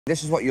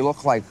This is what you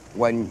look like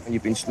when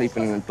you've been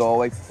sleeping in a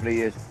doorway for 3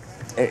 years.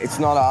 It's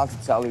not hard to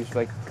tell who's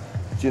fake.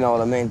 Do you know what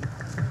I mean?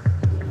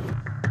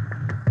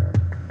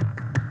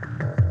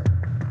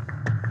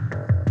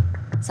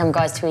 Some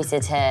guys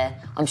tweeted here,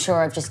 "I'm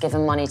sure I've just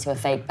given money to a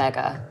fake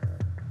beggar.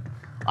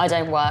 I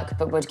don't work,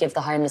 but would give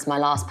the homeless my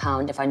last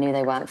pound if I knew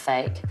they weren't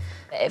fake."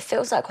 It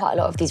feels like quite a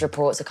lot of these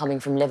reports are coming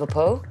from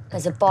Liverpool.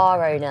 There's a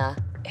bar owner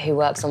who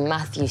works on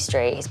Matthew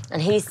Street, and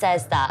he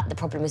says that the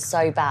problem is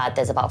so bad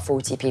there's about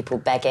 40 people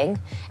begging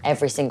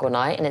every single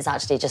night, and it's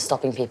actually just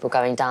stopping people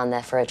going down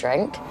there for a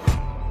drink.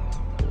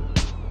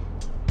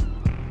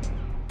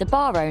 The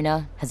bar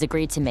owner has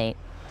agreed to meet.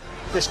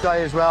 This guy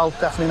as well,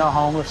 definitely not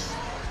homeless.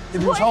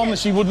 If he was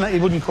homeless, he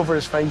wouldn't cover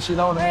his face, you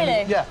know what I mean?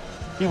 Really? Yeah,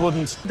 he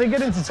wouldn't. They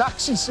get into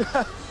taxis, do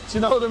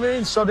you know what I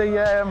mean? So they've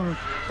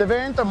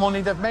earned their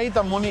money, they've made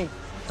their money.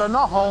 They're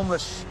not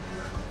homeless.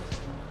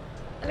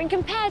 I mean,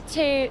 compared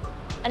to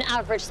an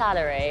average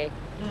salary,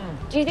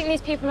 do you think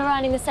these people are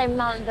earning the same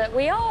amount that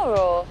we are,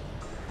 or?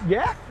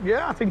 Yeah,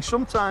 I think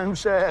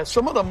sometimes,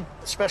 some of them,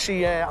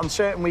 especially on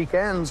certain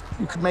weekends,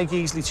 you could make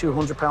easily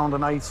 £200 a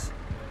night,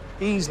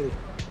 easily.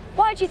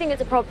 Why do you think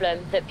it's a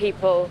problem that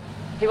people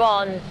who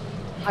aren't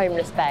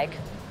homeless beg?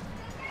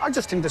 I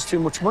just think there's too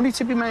much money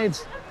to be made.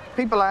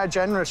 People are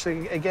generous.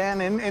 Again,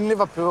 in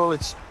Liverpool,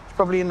 it's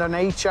probably in their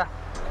nature.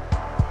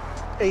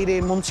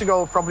 18 months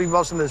ago, it probably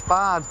wasn't as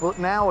bad, but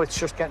now it's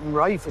just getting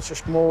rife. It's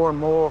just more and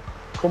more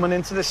coming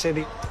into the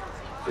city.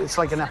 It's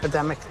like an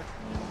epidemic.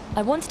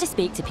 I wanted to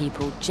speak to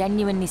people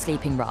genuinely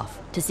sleeping rough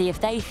to see if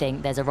they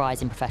think there's a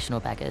rise in professional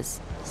beggars.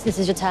 So this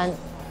is your tent.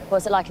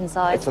 What's it like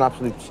inside? It's an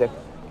absolute sick.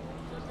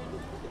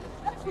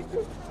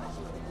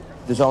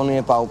 There's only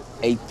about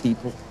 8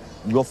 people,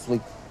 roughly,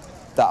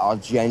 that are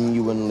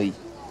genuinely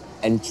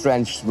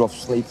entrenched rough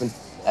sleeping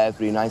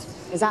every night.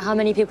 Is that how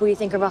many people you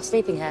think are rough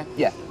sleeping here?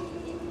 Yeah.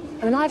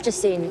 I mean, I've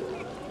just seen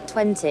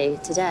 20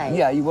 today.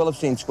 Yeah, you will have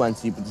seen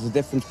 20, but there's a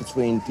difference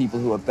between people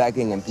who are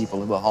begging and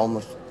people who are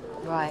homeless.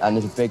 Right. And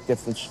there's a big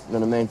difference, you know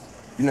what I mean?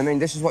 You know what I mean?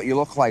 This is what you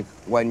look like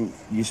when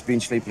you've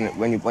been sleeping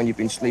when you've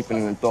been sleeping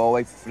in a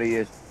doorway for 3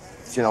 years.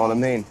 Do you know what I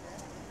mean?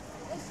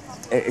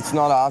 It's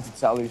not hard to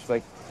tell who's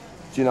fake.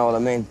 Do you know what I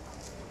mean?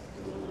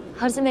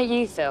 How does it make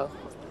you feel?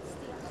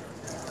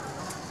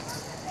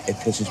 It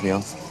pisses me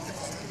off.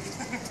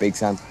 Big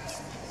time.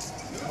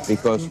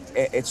 Because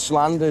it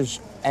slanders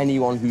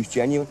anyone who's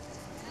genuine.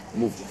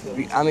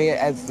 I'm here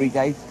every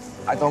day.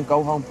 I don't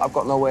go home. I've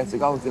got nowhere to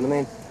go, do you know what I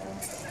mean?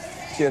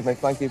 Cheers, mate.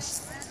 Thank you.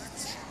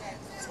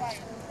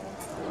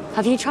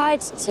 Have you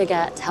tried to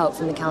get help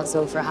from the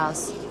council for a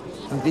house?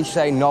 They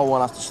say no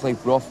one has to sleep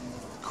rough.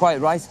 Quite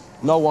right.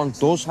 No one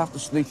does have to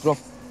sleep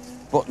rough.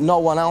 But no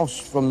one else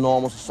from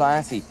normal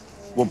society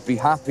would be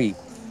happy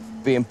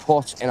being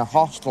put in a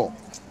hostel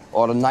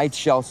or a night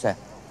shelter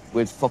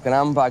with fucking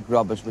handbag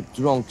robbers, with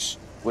drunks,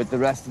 with the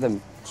rest of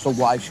them. So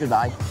why should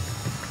I?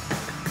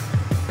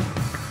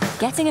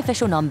 Getting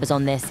official numbers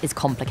on this is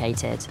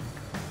complicated.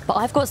 But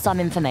I've got some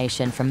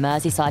information from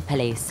Merseyside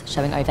Police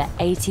showing over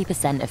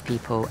 80% of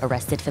people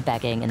arrested for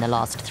begging in the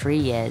last 3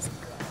 years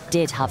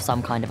did have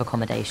some kind of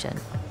accommodation.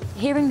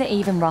 Hearing that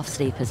even rough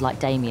sleepers like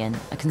Damien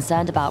are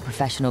concerned about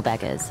professional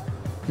beggars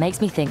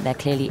makes me think there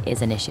clearly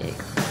is an issue.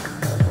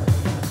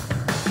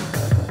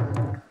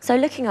 So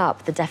looking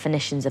up the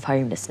definitions of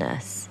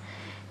homelessness,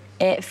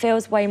 it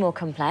feels way more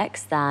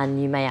complex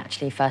than you may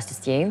actually first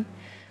assume.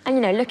 And,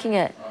 you know, looking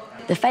at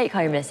the fake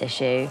homeless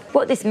issue,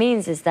 what this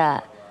means is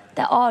that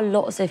there are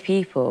lots of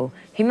people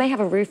who may have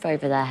a roof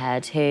over their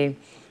head, who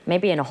may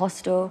be in a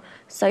hostel,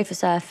 sofa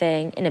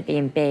surfing, in a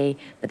B&B,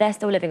 but they're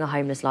still living a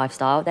homeless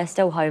lifestyle. They're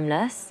still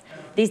homeless.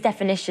 These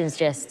definitions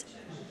just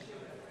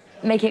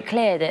make it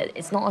clear that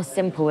it's not as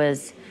simple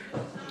as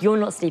you're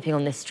not sleeping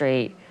on this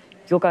street,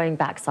 you're going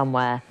back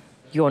somewhere,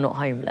 you're not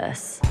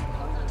homeless.